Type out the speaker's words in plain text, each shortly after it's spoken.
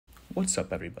What's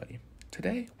up, everybody?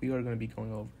 Today, we are going to be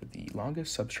going over the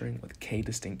longest substring with k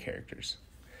distinct characters.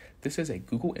 This is a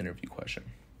Google interview question.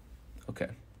 Okay,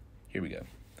 here we go.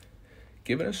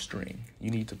 Given a string, you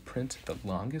need to print the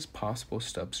longest possible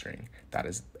substring that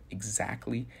is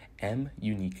exactly m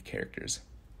unique characters.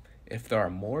 If there are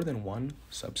more than one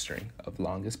substring of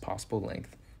longest possible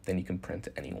length, then you can print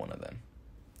any one of them.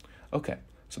 Okay,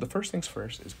 so the first things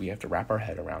first is we have to wrap our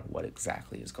head around what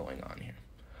exactly is going on here.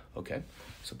 Okay,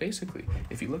 so basically,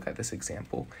 if you look at this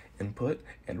example, input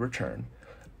and return,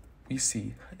 we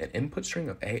see an input string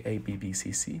of A, A, B, B,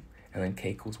 C, C, and then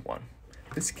k equals 1.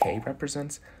 This k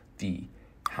represents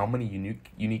how many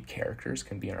unique characters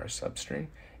can be in our substring,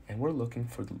 and we're looking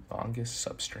for the longest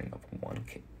substring of one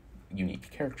unique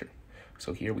character.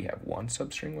 So here we have one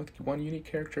substring with one unique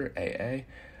character, AA,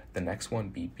 the next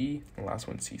one BB, the last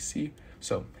one CC,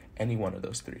 so any one of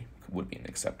those three would be an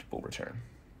acceptable return.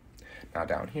 Now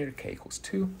down here, k equals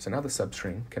 2, so now the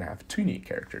substring can have two unique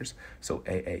characters. So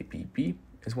AABB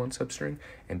is one substring,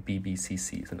 and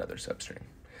BBCC is another substring.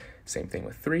 Same thing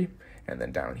with 3, and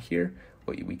then down here,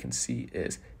 what we can see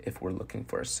is if we're looking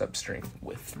for a substring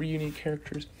with 3 unique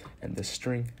characters, and this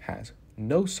string has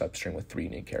no substring with 3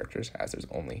 unique characters, as there's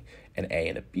only an A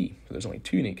and a B, so there's only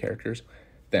 2 unique characters,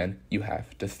 then you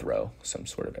have to throw some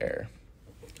sort of error.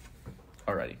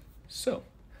 Alrighty, so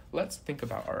let's think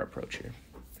about our approach here.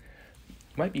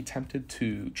 You might be tempted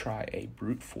to try a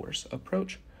brute force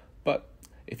approach, but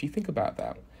if you think about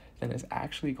that, then it's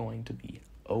actually going to be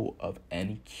O of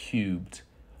n cubed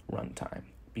runtime,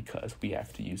 because we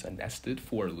have to use a nested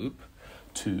for loop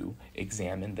to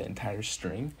examine the entire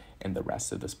string and the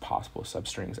rest of this possible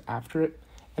substrings after it,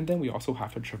 and then we also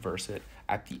have to traverse it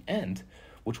at the end,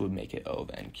 which would make it O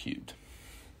of n cubed.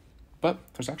 But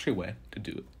there's actually a way to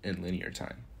do it in linear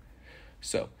time.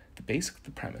 So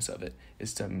the premise of it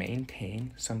is to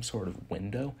maintain some sort of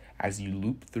window as you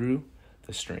loop through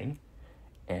the string,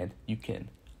 and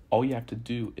all you have to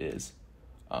do is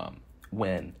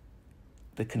when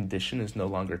the condition is no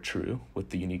longer true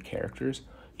with the unique characters,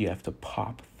 you have to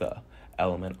pop the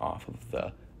element off of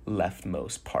the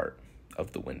leftmost part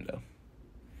of the window.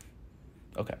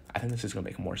 Okay, I think this is going to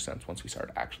make more sense once we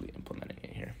start actually implementing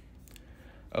it here.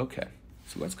 Okay,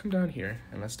 so let's come down here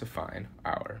and let's define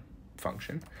our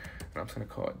function, and I'm just going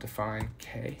to call it define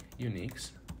k uniques,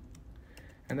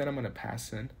 and then I'm going to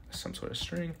pass in some sort of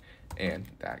string and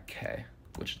that k,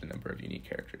 which is the number of unique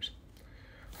characters.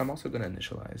 I'm also going to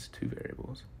initialize 2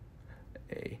 variables,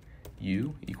 a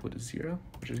u equal to 0,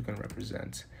 which is going to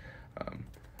represent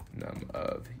num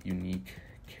of unique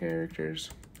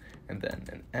characters, and then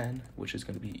an n, which is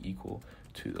going to be equal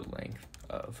to the length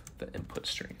of the input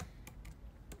string.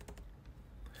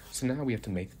 So now we have to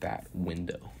make that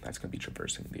window that's going to be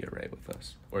traversing the array with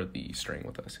us, or the string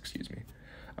with us, excuse me.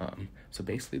 So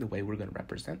basically the way we're going to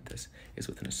represent this is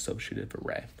with an associative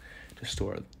array to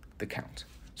store the count.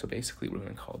 So basically we're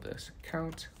going to call this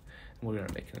count, and we're going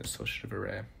to make an associative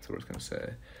array. So we're just going to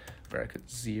say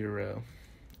bracket 0,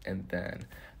 and then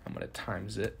I'm going to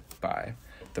times it by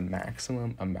the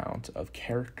maximum amount of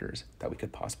characters that we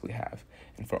could possibly have.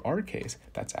 And for our case,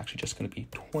 that's actually just going to be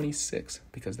 26,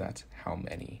 because that's how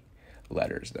many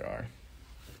letters there are.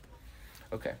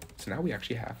 Okay, so now we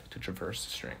actually have to traverse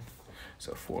the string.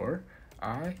 So for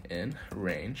I in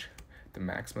range, the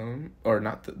maximum, or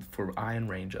not the, for I in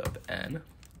range of n,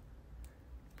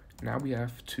 now we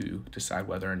have to decide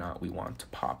whether or not we want to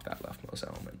pop that leftmost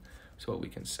element. So what we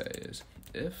can say is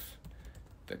if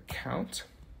the count,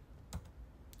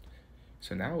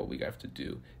 so now what we have to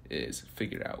do is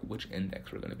figure out which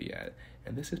index we're going to be at,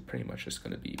 and this is pretty much just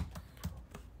going to be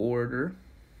order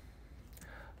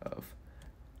of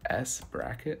s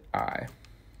bracket I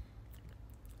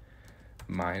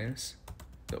minus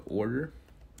the order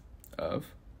of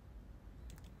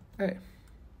A.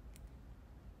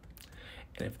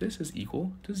 And if this is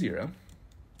equal to 0,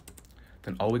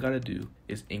 then all we got to do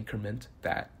is increment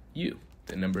that u,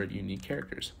 the number of unique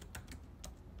characters.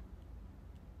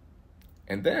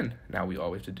 And then now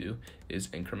all we have to do is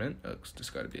increment, it's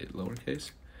just got to be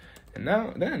lowercase. And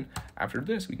then after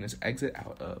this, we can just exit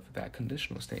out of that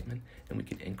conditional statement, and we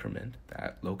can increment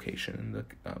that location in the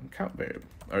count variable,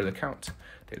 or the count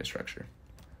data structure.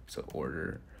 So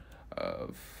order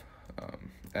of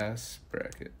s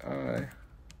bracket I,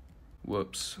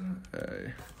 whoops,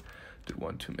 I did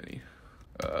one too many,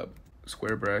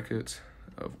 square brackets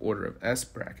of order of s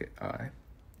bracket I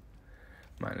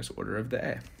minus order of the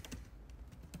A.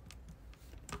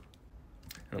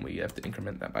 And we have to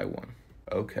increment that by 1.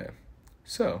 Okay,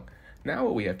 so now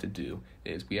what we have to do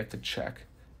is we have to check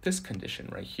this condition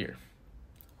right here.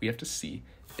 We have to see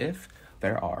if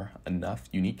there are enough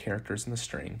unique characters in the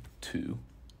string to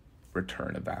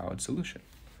return a valid solution.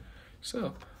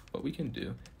 So what we can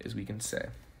do is we can say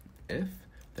if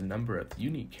the number of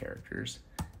unique characters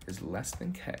is less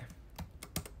than k,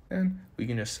 then we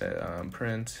can just say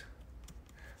print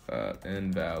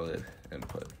invalid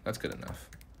input. That's good enough.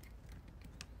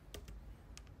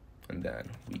 And then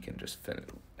we can just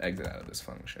exit out of this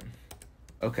function.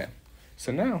 Okay,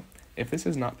 so now if this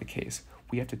is not the case,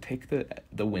 we have to take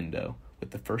the window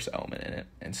with the first element in it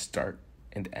and start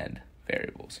and end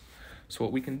variables. So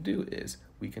what we can do is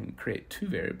we can create two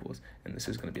variables, and this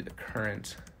is going to be the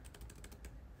current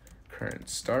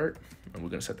start, and we're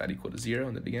going to set that equal to 0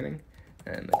 in the beginning,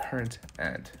 and the current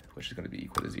end, which is going to be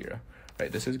equal to 0.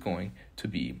 Right? This is going to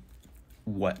be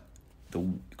what the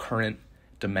current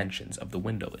dimensions of the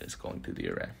window is going through the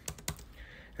array.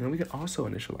 And then we can also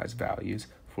initialize values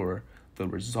for the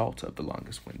result of the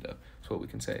longest window. So what we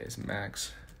can say is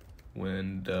max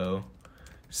window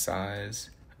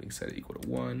size, we can set it equal to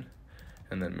 1,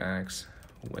 and then max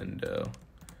window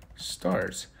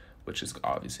starts, which is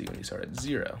obviously going to start at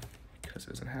 0 because it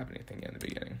doesn't have anything in the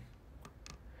beginning.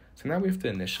 So now we have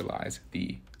to initialize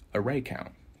the array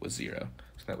count with 0,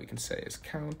 so that we can say is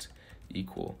count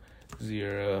equal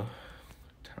 0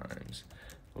 times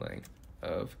length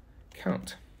of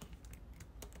count.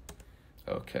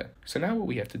 Okay, so now what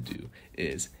we have to do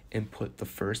is input the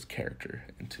first character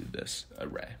into this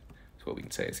array. So what we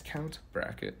can say is count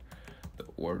bracket the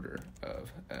order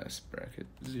of s bracket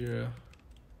 0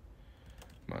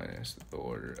 minus the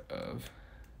order of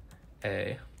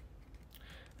a,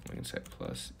 and we can say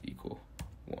plus equal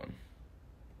 1.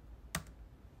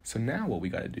 So now what we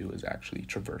got to do is actually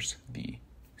traverse the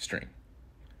string.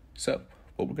 So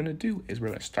what we're going to do is we're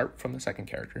going to start from the second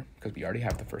character because we already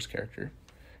have the first character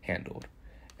handled,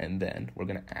 and then we're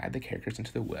going to add the characters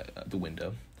into the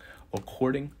window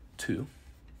according to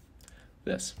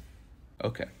this.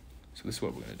 Okay, so this is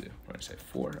what we're going to do. We're going to say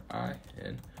for I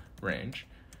in range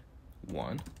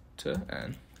 1 to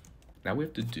n. Now what we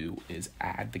have to do is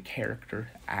add the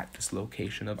character at this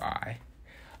location of I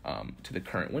to the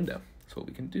current window. So what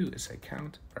we can do is say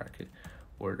count bracket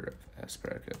order of s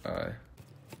bracket I,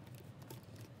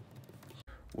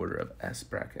 order of s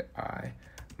bracket I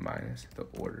minus the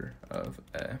order of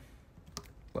a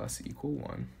plus equal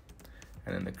 1,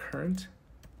 and then the current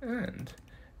end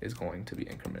is going to be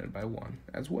incremented by 1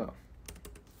 as well.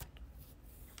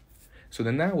 So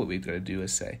then now what we've got to do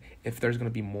is say if there's going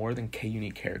to be more than k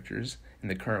unique characters in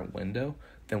the current window,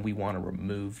 then we want to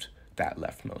remove that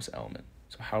leftmost element.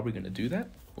 So how are we going to do that?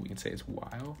 What we can say is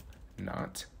while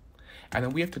not, and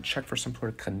then we have to check for some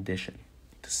sort of condition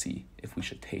to see if we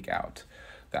should take out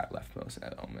that leftmost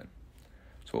element.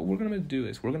 So what we're going to do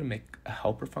is we're going to make a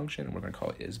helper function, and we're going to call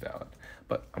it isValid.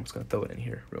 But I'm just going to throw it in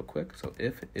here real quick. So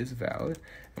if isValid,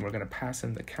 and we're going to pass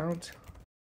in the count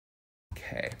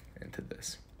k into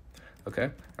this. Okay,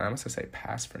 and I'm going to say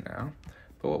pass for now.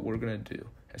 But what we're going to do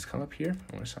is come up here, and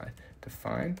we're going to say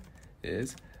define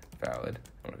isValid,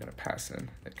 and we're going to pass in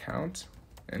the count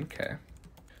and k.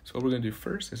 So what we're going to do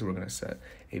first is we're going to set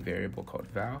a variable called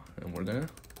val, and we're going to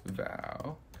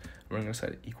val, and we're going to set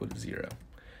it equal to 0.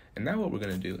 And now what we're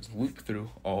going to do is loop through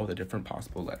all the different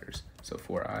possible letters. So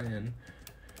for I in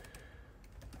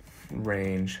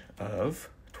range of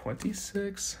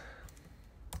 26.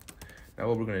 Now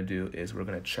what we're going to do is we're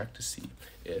going to check to see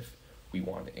if we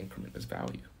want to increment this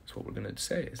value. So what we're going to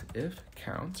say is if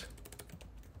count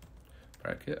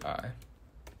bracket I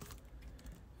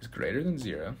is greater than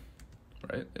 0,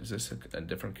 right? Is this a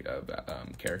different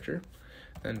character?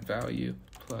 Then value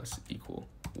plus equal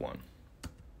 1.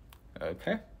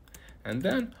 Okay? And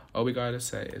then all we gotta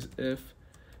say is if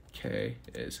k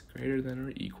is greater than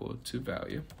or equal to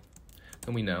value,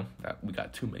 then we know that we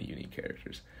got too many unique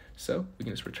characters. So we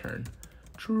can just return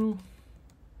true,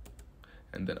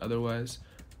 and then otherwise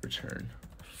return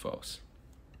false.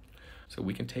 So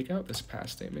we can take out this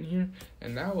pass statement here,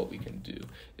 and now what we can do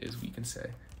is we can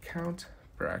say count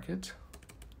bracket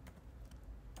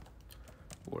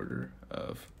order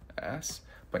of s,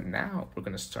 but now we're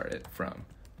gonna start it from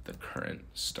the current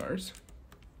start,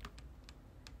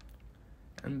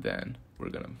 and then we're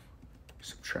gonna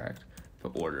subtract the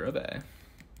order of a,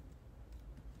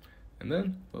 and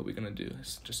then what we're gonna do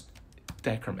is just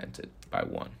decrement it by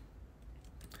 1,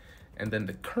 and then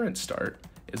the current start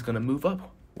is gonna move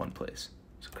up 1 place.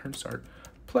 So current start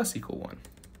plus equal 1.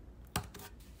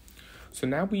 So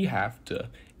now we have to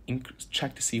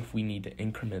check to see if we need to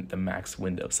increment the max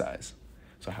window size.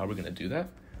 So how are we gonna do that?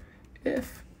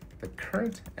 If the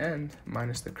current end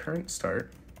minus the current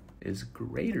start is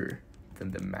greater than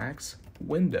the max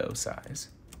window size,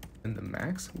 and the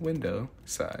max window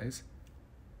size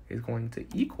is going to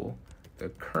equal the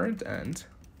current end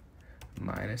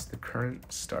minus the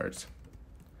current start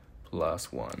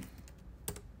plus 1.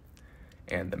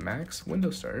 And the max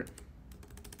window start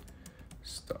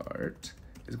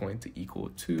is going to equal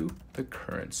to the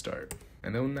current start.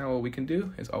 And then now what we can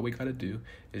do is all we got to do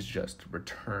is just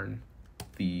return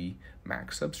the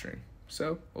max substring.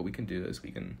 So what we can do is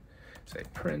we can say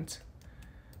print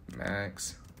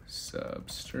max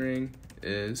substring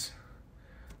is,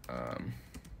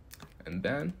 and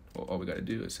then all we got to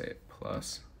do is say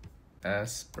plus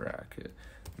s bracket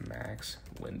max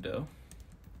window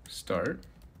start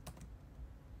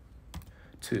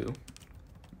to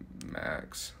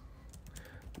max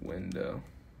window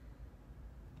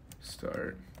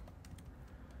start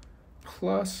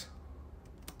plus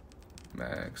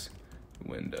max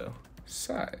window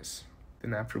size.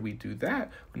 Then after we do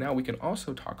that, now we can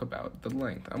also talk about the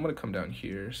length. I'm gonna come down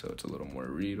here so it's a little more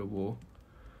readable.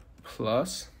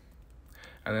 Plus,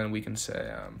 and then we can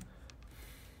say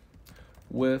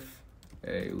with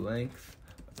a length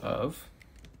of,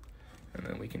 and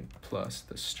then we can plus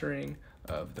the string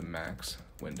of the max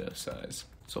window size.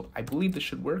 So I believe this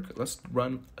should work. Let's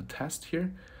run a test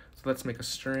here. So let's make a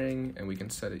string and we can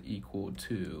set it equal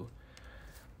to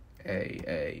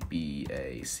A, B,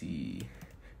 A, C,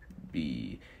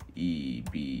 B, E,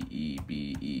 B, E,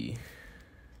 B, E.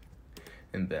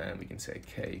 And then we can say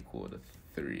K equal to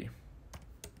 3.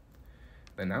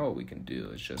 Then now what we can do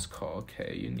is just call K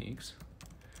uniques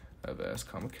of S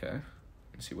comma K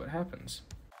and see what happens.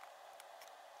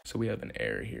 So we have an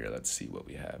error here. Let's see what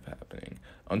we have happening.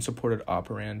 Unsupported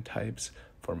operand types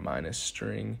for minus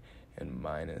string and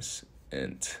minus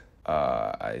int.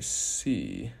 I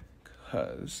see,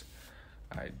 because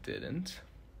I didn't.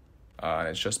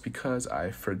 It's just because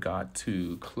I forgot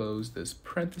to close this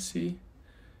parenthesis.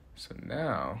 So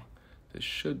now this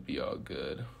should be all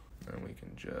good. And we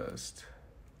can just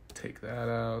take that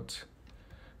out.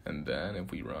 And then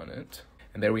if we run it,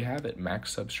 and there we have it.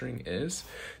 Max substring is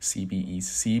CBE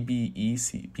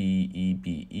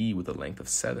with a length of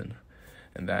 7.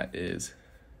 And that is,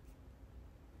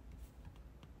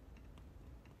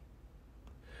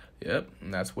 yep,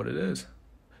 and that's what it is.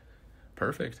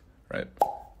 Perfect, right?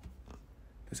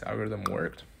 This algorithm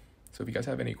worked. So if you guys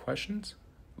have any questions,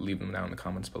 leave them down in the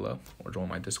comments below or join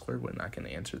my Discord when I can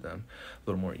answer them a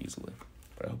little more easily.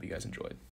 But I hope you guys enjoyed.